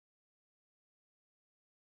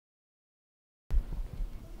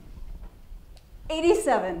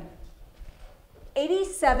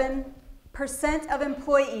87% of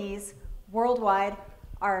employees worldwide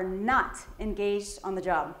are not engaged on the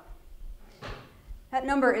job. That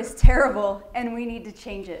number is terrible, and we need to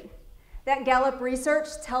change it. That Gallup research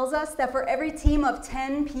tells us that for every team of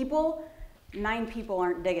 10 people, 9 people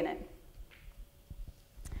aren't digging it.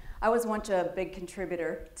 I was once a big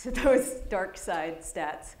contributor to those dark side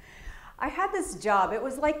stats. I had this job. It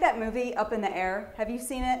was like that movie Up in the Air. Have you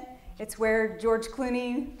seen it? It's where George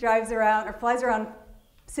Clooney drives around or flies around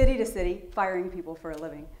city to city, firing people for a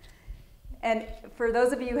living. And for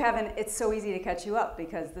those of you who haven't, it's so easy to catch you up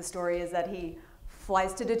because the story is that he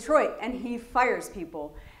flies to Detroit and he fires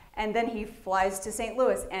people. And then he flies to St.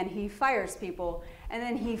 Louis and he fires people. And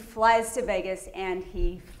then he flies to Vegas and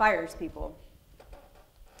he fires people.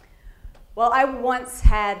 Well, I once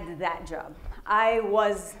had that job. I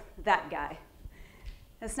was that guy.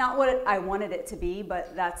 It's not what I wanted it to be,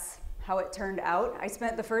 but that's how it turned out. I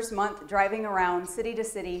spent the first month driving around city to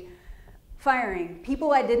city, firing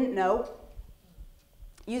people I didn't know,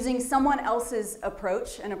 using someone else's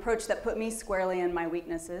approach, an approach that put me squarely in my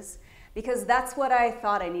weaknesses, because that's what I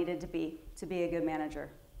thought I needed to be a good manager.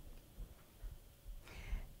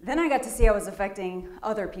 Then I got to see I was affecting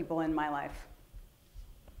other people in my life.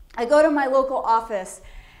 I go to my local office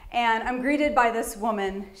and I'm greeted by this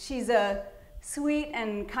woman. She's a sweet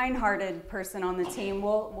and kind-hearted person on the team.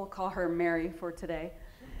 We'll call her Mary for today.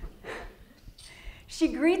 She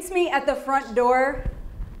greets me at the front door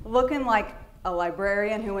looking like a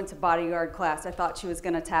librarian who went to bodyguard class. I thought she was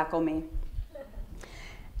going to tackle me.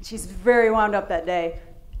 She's very wound up that day.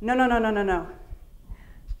 No.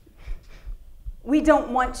 We don't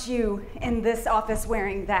want you in this office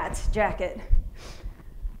wearing that jacket.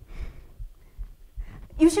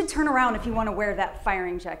 You should turn around if you want to wear that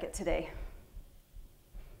firing jacket today.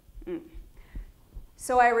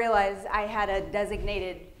 So I realized I had a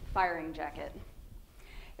designated firing jacket.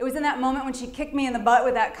 It was in that moment when she kicked me in the butt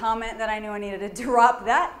with that comment that I knew I needed to drop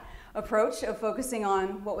that approach of focusing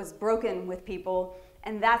on what was broken with people,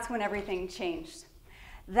 and that's when everything changed.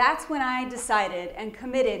 That's when I decided and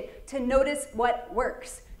committed to notice what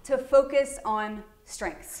works, to focus on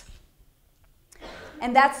strengths.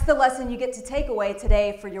 And that's the lesson you get to take away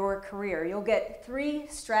today for your career. You'll get 3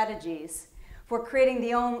 strategies for creating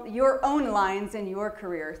your own lines in your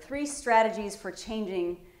career. 3 strategies for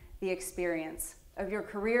changing the experience of your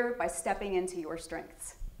career by stepping into your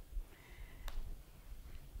strengths.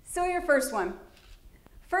 So your first one.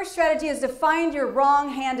 First strategy is to find your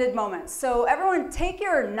wrong-handed moments. So everyone take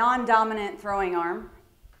your non-dominant throwing arm,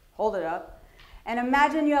 hold it up, and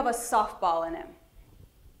imagine you have a softball in it.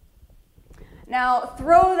 Now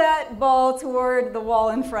throw that ball toward the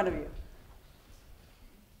wall in front of you.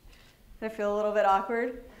 Does it feel a little bit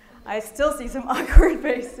awkward? I still see some awkward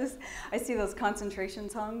faces. I see those concentration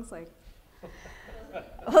tongues like.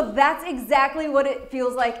 Well, that's exactly what it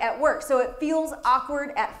feels like at work. So it feels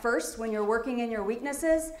awkward at first when you're working in your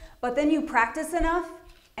weaknesses, but then you practice enough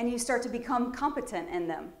and you start to become competent in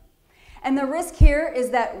them. And the risk here is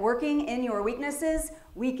that working in your weaknesses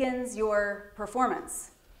weakens your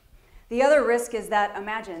performance. The other risk is that,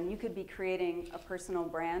 imagine, you could be creating a personal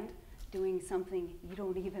brand doing something you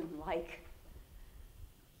don't even like.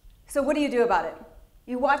 So what do you do about it?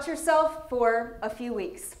 You watch yourself for a few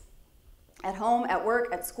weeks, at home, at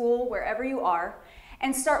work, at school, wherever you are,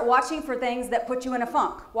 and start watching for things that put you in a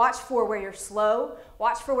funk. Watch for where you're slow,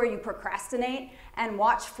 watch for where you procrastinate, and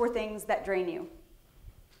watch for things that drain you.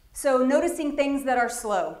 So noticing things that are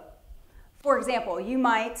slow. For example, you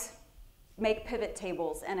might make pivot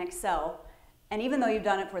tables in Excel, and even though you've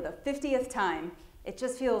done it for the 50th time, it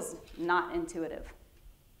just feels not intuitive.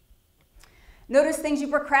 Notice things you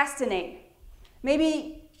procrastinate.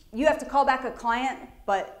 Maybe you have to call back a client,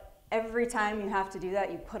 but every time you have to do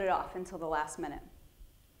that, you put it off until the last minute.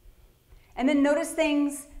 And then notice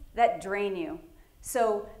things that drain you.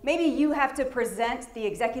 So maybe you have to present the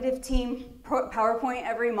executive team PowerPoint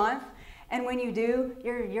every month, and when you do,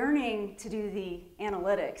 you're yearning to do the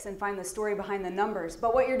analytics and find the story behind the numbers,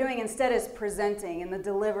 but what you're doing instead is presenting, and the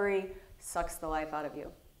delivery sucks the life out of you.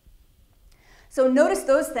 So notice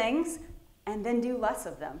those things, and then do less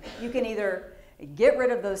of them. You can either get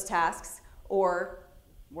rid of those tasks or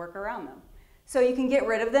work around them. So you can get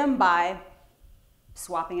rid of them by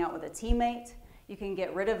swapping out with a teammate. You can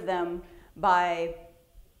get rid of them by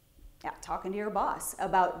talking to your boss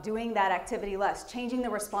about doing that activity less, changing the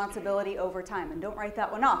responsibility over time. And don't write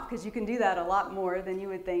that one off, because you can do that a lot more than you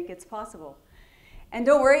would think it's possible. And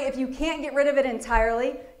don't worry, if you can't get rid of it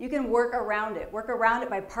entirely, you can work around it. Work around it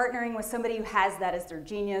by partnering with somebody who has that as their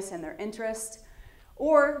genius and their interest,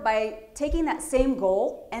 Or by taking that same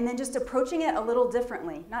goal and then just approaching it a little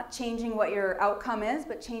differently, not changing what your outcome is,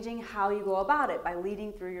 but changing how you go about it by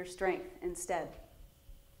leading through your strength instead.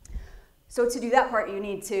 So to do that part, you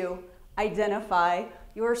need to identify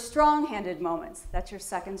your strong-handed moments. That's your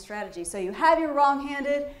second strategy. So you have your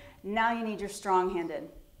wrong-handed, now you need your strong-handed.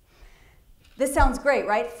 This sounds great,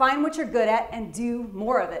 right? Find what you're good at and do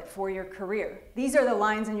more of it for your career. These are the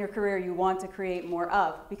lines in your career you want to create more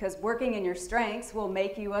of, because working in your strengths will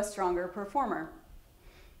make you a stronger performer.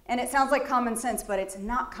 And it sounds like common sense, but it's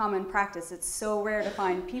not common practice. It's so rare to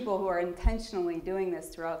find people who are intentionally doing this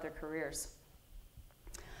throughout their careers.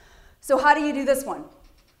 So how do you do this one?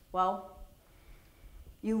 Well,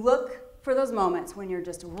 you look for those moments when you're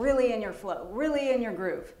just really in your flow, really in your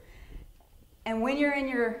groove. And when you're in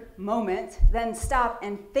your moment, then stop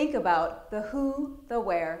and think about the who, the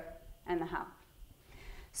where, and the how.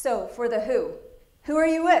 So for the who are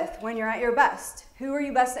you with when you're at your best? Who are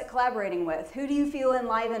you best at collaborating with? Who do you feel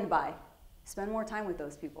enlivened by? Spend more time with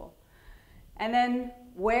those people. And then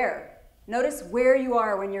where? Notice where you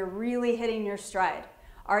are when you're really hitting your stride.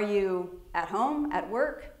 Are you at home, at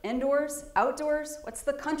work, indoors, outdoors? What's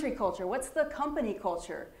the country culture? What's the company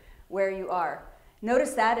culture where you are?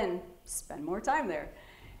 Notice that and spend more time there.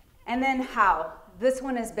 And then how? This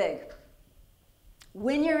one is big.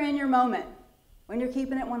 When you're in your moment, when you're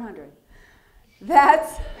keeping it 100,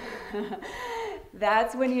 that's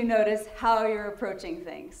when you notice how you're approaching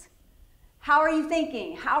things. How are you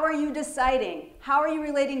thinking? How are you deciding? How are you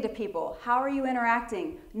relating to people? How are you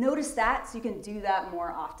interacting? Notice that so you can do that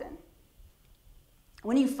more often.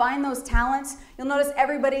 When you find those talents, you'll notice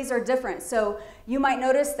everybody's are different. So you might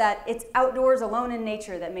notice that it's outdoors, alone in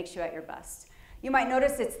nature that makes you at your best. You might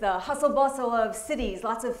notice it's the hustle bustle of cities,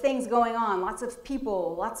 lots of things going on, lots of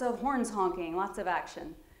people, lots of horns honking, lots of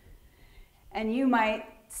action. And you might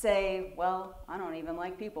say, well, I don't even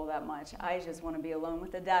like people that much. I just want to be alone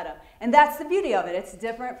with the data. And that's the beauty of it. It's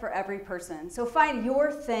different for every person. So find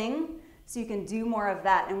your thing so you can do more of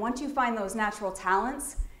that. And once you find those natural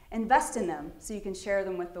talents, invest in them so you can share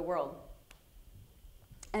them with the world.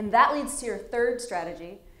 And that leads to your third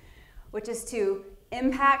strategy, which is to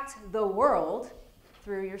impact the world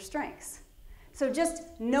through your strengths. So just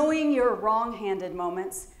knowing your wrong-handed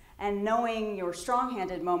moments and knowing your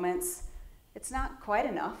strong-handed moments, it's not quite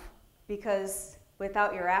enough, because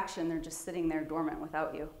without your action, they're just sitting there dormant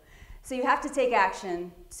without you. So you have to take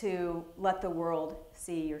action to let the world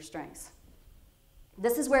see your strengths.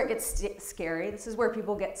 This is where it gets scary. This is where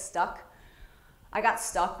people get stuck. I got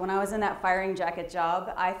stuck when I was in that firing jacket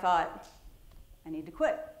job. I thought, I need to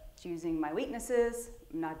quit. It's using my weaknesses.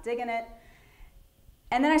 I'm not digging it.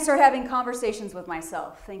 And then I started having conversations with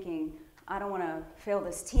myself, thinking, I don't want to fail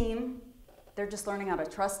this team. They're just learning how to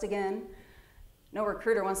trust again. No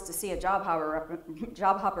recruiter wants to see a job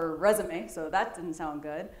hopper resume, so that didn't sound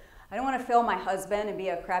good. I don't want to fail my husband and be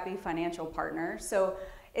a crappy financial partner. So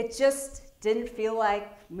it just didn't feel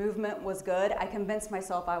like movement was good. I convinced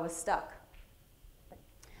myself I was stuck.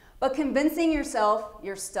 But convincing yourself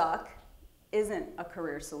you're stuck isn't a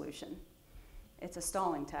career solution. It's a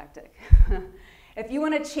stalling tactic. If you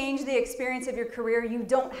want to change the experience of your career, you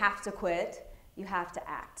don't have to quit. You have to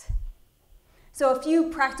act. So a few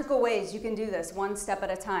practical ways you can do this, one step at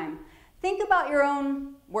a time. Think about your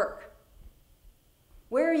own work.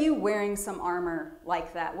 Where are you wearing some armor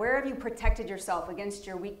like that? Where have you protected yourself against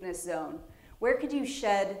your weakness zone? Where could you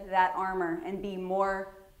shed that armor and be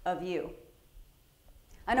more of you?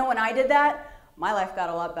 I know when I did that, my life got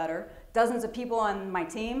a lot better. Dozens of people on my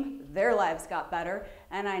team, their lives got better.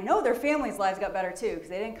 And I know their families' lives got better too, because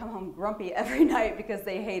they didn't come home grumpy every night because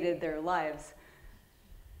they hated their lives.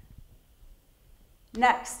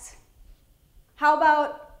 Next, how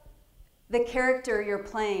about the character you're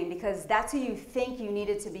playing? Because that's who you think you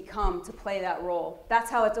needed to become to play that role. That's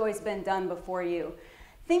how it's always been done before you.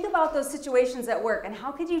 Think about those situations at work and how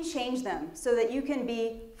could you change them so that you can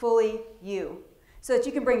be fully you, so that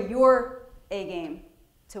you can bring your A game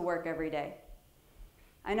to work every day.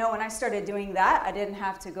 I know when I started doing that, I didn't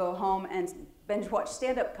have to go home and binge watch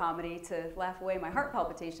stand-up comedy to laugh away my heart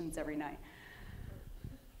palpitations every night.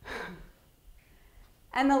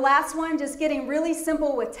 And the last one, just getting really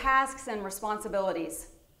simple with tasks and responsibilities.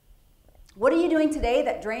 What are you doing today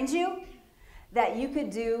that drains you that you could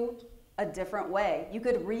do a different way? You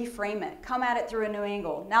could reframe it, come at it through a new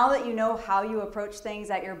angle. Now that you know how you approach things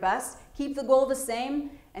at your best, keep the goal the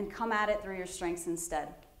same and come at it through your strengths instead.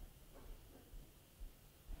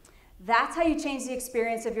 That's how you change the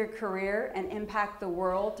experience of your career and impact the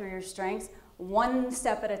world through your strengths, one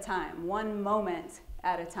step at a time, one moment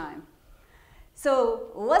at a time. So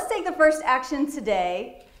let's take the first action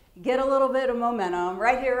today get a little bit of momentum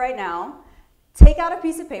right here, right now. Take out a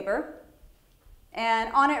piece of paper,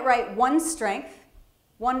 and on it write one strength,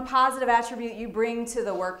 one positive attribute you bring to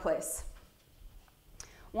the workplace.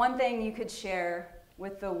 One thing you could share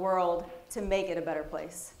with the world to make it a better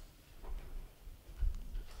place.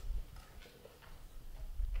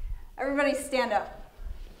 Everybody stand up.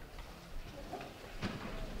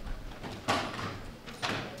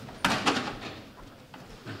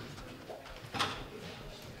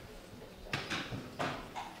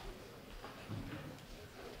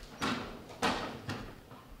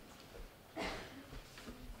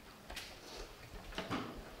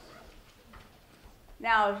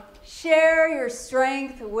 Now, share your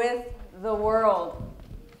strength with the world.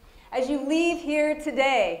 As you leave here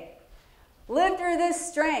today, live through this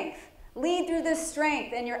strength. Lead through this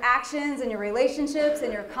strength in your actions and your relationships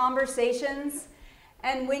and your conversations.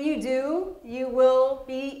 And when you do, you will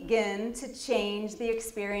begin to change the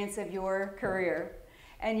experience of your career.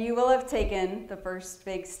 And you will have taken the first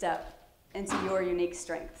big step into your unique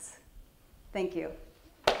strengths. Thank you.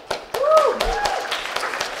 Woo!